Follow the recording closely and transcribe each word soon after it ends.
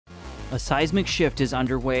A seismic shift is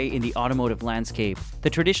underway in the automotive landscape. The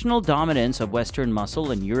traditional dominance of Western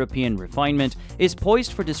muscle and European refinement is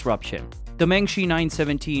poised for disruption. The Mengshi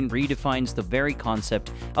 917 redefines the very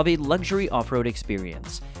concept of a luxury off-road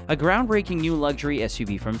experience. A groundbreaking new luxury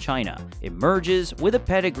SUV from China emerges with a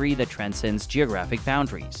pedigree that transcends geographic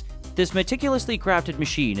boundaries. This meticulously crafted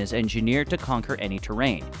machine is engineered to conquer any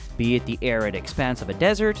terrain, be it the arid expanse of a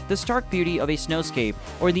desert, the stark beauty of a snowscape,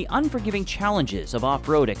 or the unforgiving challenges of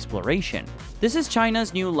off-road exploration. This is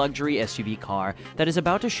China's new luxury SUV car that is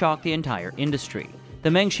about to shock the entire industry. The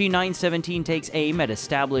Mengshi 917 takes aim at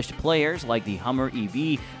established players like the Hummer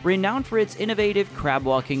EV, renowned for its innovative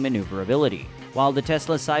crab-walking maneuverability. While the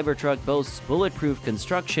Tesla Cybertruck boasts bulletproof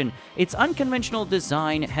construction, its unconventional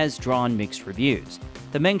design has drawn mixed reviews.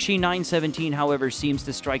 The Mengshi 917, however, seems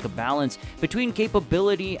to strike a balance between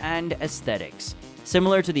capability and aesthetics.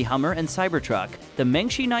 Similar to the Hummer and Cybertruck, the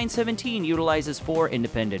Mengshi 917 utilizes 4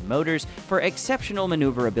 independent motors for exceptional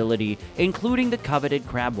maneuverability, including the coveted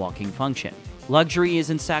crab-walking function. Luxury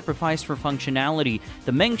isn't sacrificed for functionality.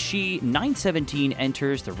 The Mengshi 917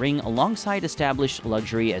 enters the ring alongside established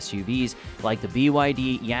luxury SUVs like the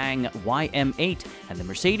BYD Yang YM8 and the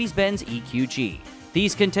Mercedes-Benz EQG.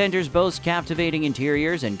 These contenders boast captivating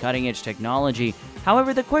interiors and cutting-edge technology.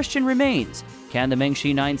 However, the question remains, can the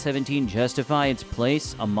Mengshi 917 justify its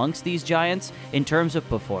place amongst these giants in terms of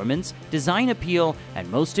performance, design appeal, and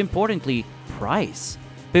most importantly, price?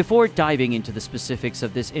 Before diving into the specifics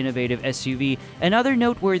of this innovative SUV, another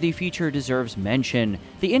noteworthy feature deserves mention: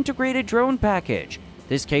 the integrated drone package.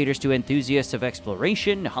 This caters to enthusiasts of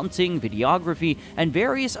exploration, hunting, videography, and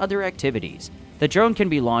various other activities. The drone can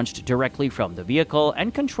be launched directly from the vehicle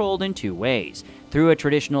and controlled in 2 ways, through a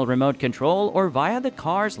traditional remote control or via the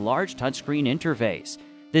car's large touchscreen interface.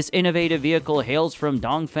 This innovative vehicle hails from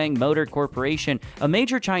Dongfeng Motor Corporation, a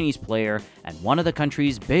major Chinese player and one of the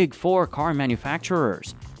country's big 4 car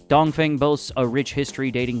manufacturers. Dongfeng boasts a rich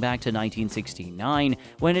history dating back to 1969,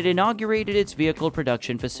 when it inaugurated its vehicle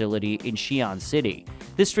production facility in Xi'an City.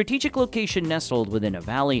 This strategic location, nestled within a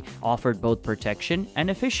valley, offered both protection and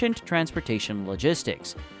efficient transportation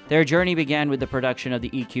logistics. Their journey began with the production of the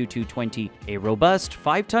EQ220, a robust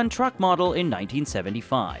 5-ton truck model, in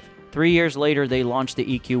 1975. 3 years later, they launched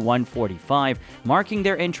the EQ145, marking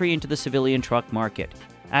their entry into the civilian truck market.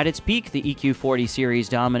 At its peak, the EQ40 series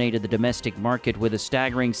dominated the domestic market with a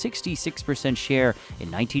staggering 66% share in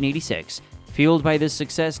 1986. Fueled by this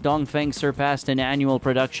success, Dongfeng surpassed an annual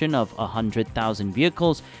production of 100,000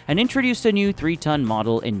 vehicles and introduced a new 3-ton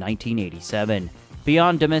model in 1987.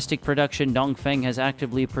 Beyond domestic production, Dongfeng has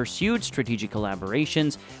actively pursued strategic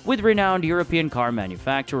collaborations with renowned European car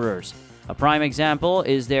manufacturers. A prime example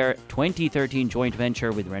is their 2013 joint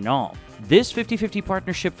venture with Renault. This 50-50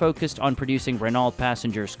 partnership focused on producing Renault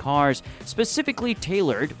passengers' cars specifically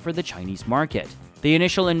tailored for the Chinese market. The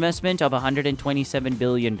initial investment of $127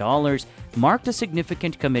 billion marked a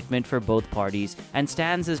significant commitment for both parties and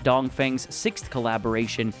stands as Dongfeng's 6th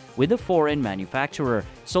collaboration with a foreign manufacturer,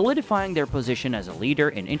 solidifying their position as a leader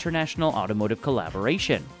in international automotive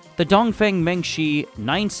collaboration. The Dongfeng Mengshi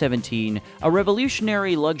 917, a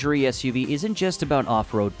revolutionary luxury SUV, isn't just about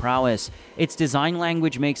off-road prowess. Its design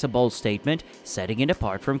language makes a bold statement, setting it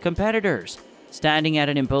apart from competitors. Standing at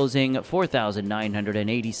an imposing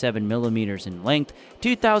 4,987 millimeters in length,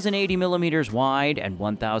 2,080 millimeters wide, and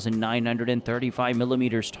 1,935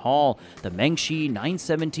 millimeters tall, the Mengshi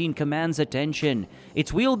 917 commands attention.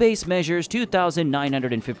 Its wheelbase measures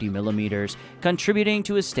 2,950 millimeters, contributing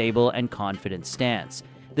to a stable and confident stance.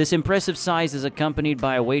 This impressive size is accompanied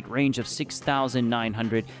by a weight range of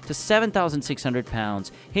 6,900 to 7,600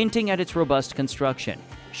 pounds, hinting at its robust construction.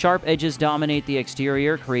 Sharp edges dominate the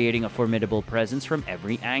exterior, creating a formidable presence from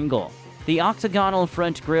every angle. The octagonal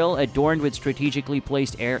front grille, adorned with strategically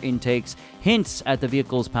placed air intakes, hints at the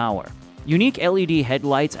vehicle's power. Unique LED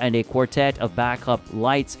headlights and a quartet of backup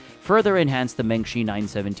lights further enhance the Mengshi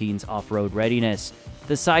 917's off-road readiness.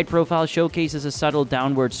 The side profile showcases a subtle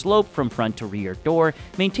downward slope from front to rear door,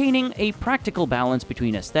 maintaining a practical balance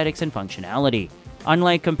between aesthetics and functionality.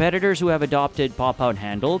 Unlike competitors who have adopted pop-out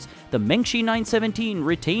handles, the Mengshi 917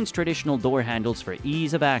 retains traditional door handles for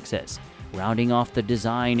ease of access. Rounding off the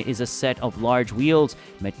design is a set of large wheels,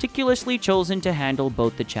 meticulously chosen to handle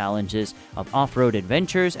both the challenges of off-road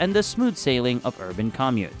adventures and the smooth sailing of urban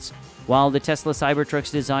commutes. While the Tesla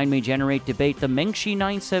Cybertruck's design may generate debate, the Mengshi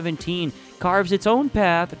 917 carves its own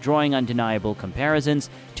path, drawing undeniable comparisons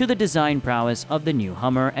to the design prowess of the new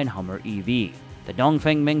Hummer and Hummer EV. The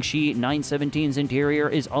Dongfeng Mengshi 917's interior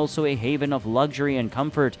is also a haven of luxury and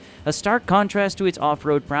comfort, a stark contrast to its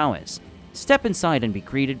off-road prowess. Step inside and be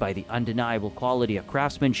greeted by the undeniable quality of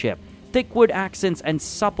craftsmanship. thick wood accents and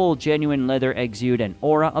supple, genuine leather exude an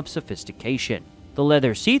aura of sophistication. The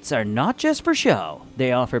leather seats are not just for show.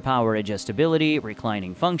 They offer power adjustability,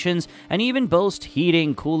 reclining functions, and even boast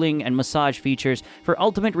heating, cooling, and massage features for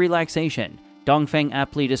ultimate relaxation. Dongfeng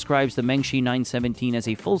aptly describes the Mengshi 917 as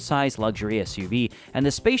a full-size luxury SUV, and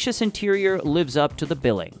the spacious interior lives up to the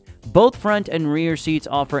billing. Both front and rear seats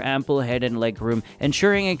offer ample head and leg room,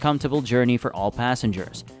 ensuring a comfortable journey for all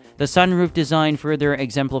passengers. The sunroof design further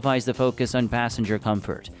exemplifies the focus on passenger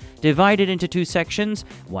comfort. Divided into two sections,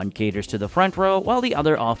 one caters to the front row, while the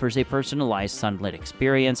other offers a personalized sunlit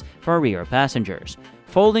experience for rear passengers.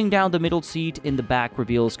 Folding down the middle seat in the back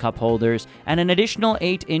reveals cup holders and an additional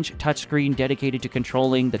 8-inch touchscreen dedicated to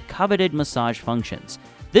controlling the coveted massage functions.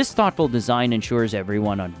 This thoughtful design ensures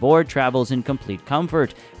everyone on board travels in complete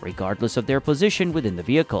comfort, regardless of their position within the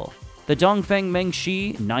vehicle. The Dongfeng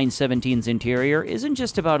Mengshi 917's interior isn't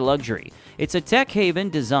just about luxury, it's a tech haven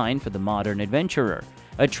designed for the modern adventurer.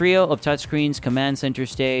 A trio of touchscreens command center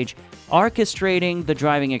stage, orchestrating the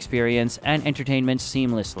driving experience and entertainment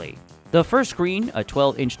seamlessly. The first screen, a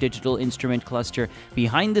 12-inch digital instrument cluster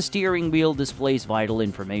behind the steering wheel, displays vital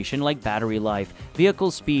information like battery life,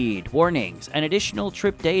 vehicle speed, warnings, and additional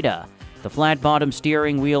trip data. The flat-bottom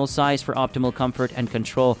steering wheel, sized for optimal comfort and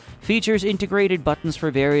control, features integrated buttons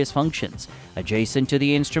for various functions. Adjacent to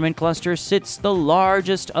the instrument cluster sits the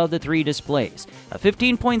largest of the three displays, a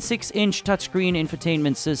 15.6-inch touchscreen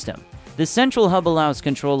infotainment system. The central hub allows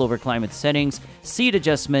control over climate settings, seat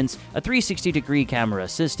adjustments, a 360-degree camera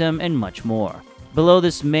system, and much more. Below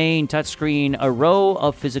this main touchscreen, a row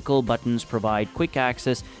of physical buttons provide quick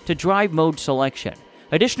access to drive mode selection,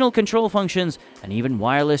 additional control functions, and even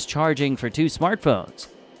wireless charging for two smartphones.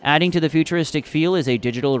 Adding to the futuristic feel is a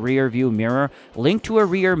digital rear-view mirror linked to a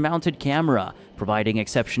rear-mounted camera, providing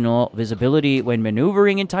exceptional visibility when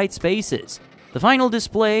maneuvering in tight spaces. The final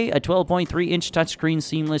display, a 12.3-inch touchscreen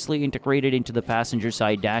seamlessly integrated into the passenger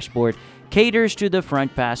side dashboard, caters to the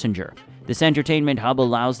front passenger. This entertainment hub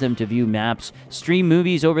allows them to view maps, stream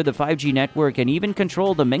movies over the 5G network, and even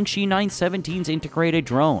control the Mengshi 917's integrated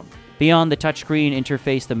drone. Beyond the touchscreen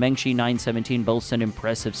interface, the Mengshi 917 boasts an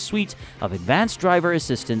impressive suite of advanced driver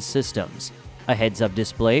assistance systems. A heads-up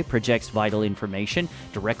display projects vital information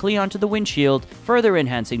directly onto the windshield, further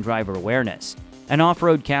enhancing driver awareness. An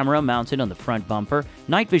off-road camera mounted on the front bumper,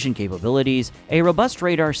 night vision capabilities, a robust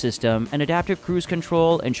radar system, and adaptive cruise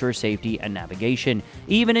control ensure safety and navigation,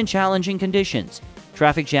 even in challenging conditions.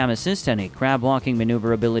 Traffic jam assist and a crab-walking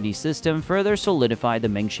maneuverability system further solidify the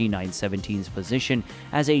Mengshi 917's position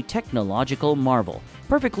as a technological marvel,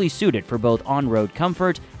 perfectly suited for both on-road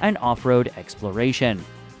comfort and off-road exploration.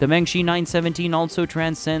 The Mengshi 917 also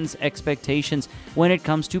transcends expectations when it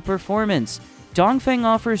comes to performance. Dongfeng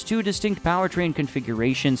offers two distinct powertrain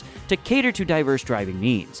configurations to cater to diverse driving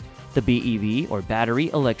needs: the BEV or battery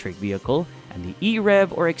electric vehicle and the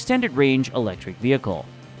EREV or extended range electric vehicle.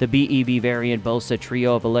 The BEV variant boasts a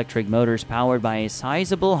trio of electric motors powered by a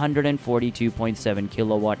sizable 142.7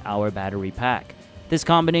 kWh battery pack. This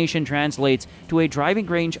combination translates to a driving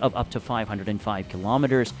range of up to 505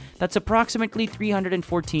 kilometers, that's approximately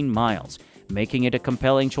 314 miles, making it a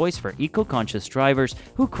compelling choice for eco-conscious drivers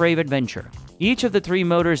who crave adventure. Each of the three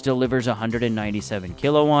motors delivers 197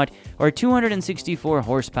 kilowatt or 264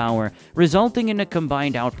 horsepower, resulting in a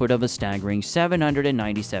combined output of a staggering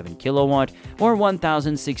 797 kilowatt or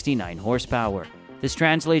 1069 horsepower. This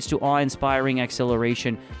translates to awe-inspiring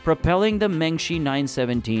acceleration, propelling the Mengshi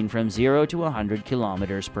 917 from 0 to 100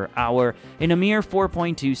 kilometers per hour in a mere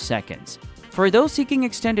 4.2 seconds. For those seeking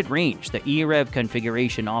extended range, the EREV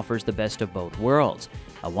configuration offers the best of both worlds.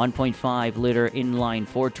 A 1.5-liter inline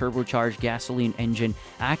 4-turbocharged gasoline engine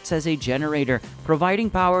acts as a generator,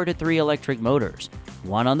 providing power to 3 electric motors,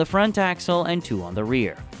 1 on the front axle and 2 on the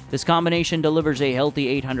rear. This combination delivers a healthy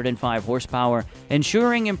 805 horsepower,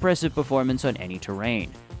 ensuring impressive performance on any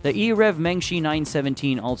terrain. The EREV Mengshi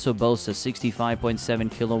 917 also boasts a 65.7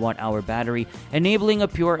 kWh battery, enabling a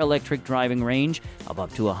pure electric driving range of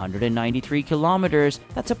up to 193 kilometers,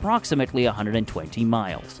 that's approximately 120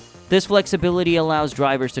 miles. This flexibility allows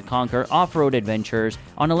drivers to conquer off-road adventures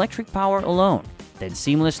on electric power alone, then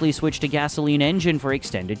seamlessly switch to gasoline engine for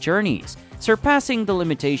extended journeys, surpassing the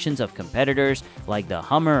limitations of competitors like the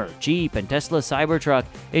Hummer, Jeep, and Tesla Cybertruck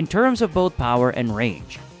in terms of both power and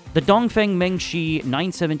range. The Dongfeng Mengshi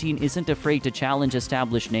 917 isn't afraid to challenge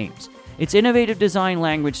established names. Its innovative design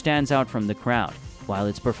language stands out from the crowd, while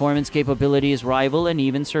its performance capabilities rival and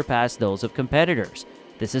even surpass those of competitors.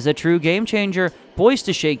 This is a true game-changer, poised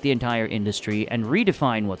to shake the entire industry and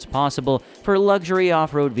redefine what's possible for luxury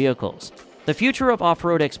off-road vehicles. The future of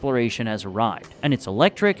off-road exploration has arrived, and it's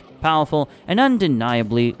electric, powerful, and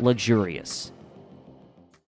undeniably luxurious.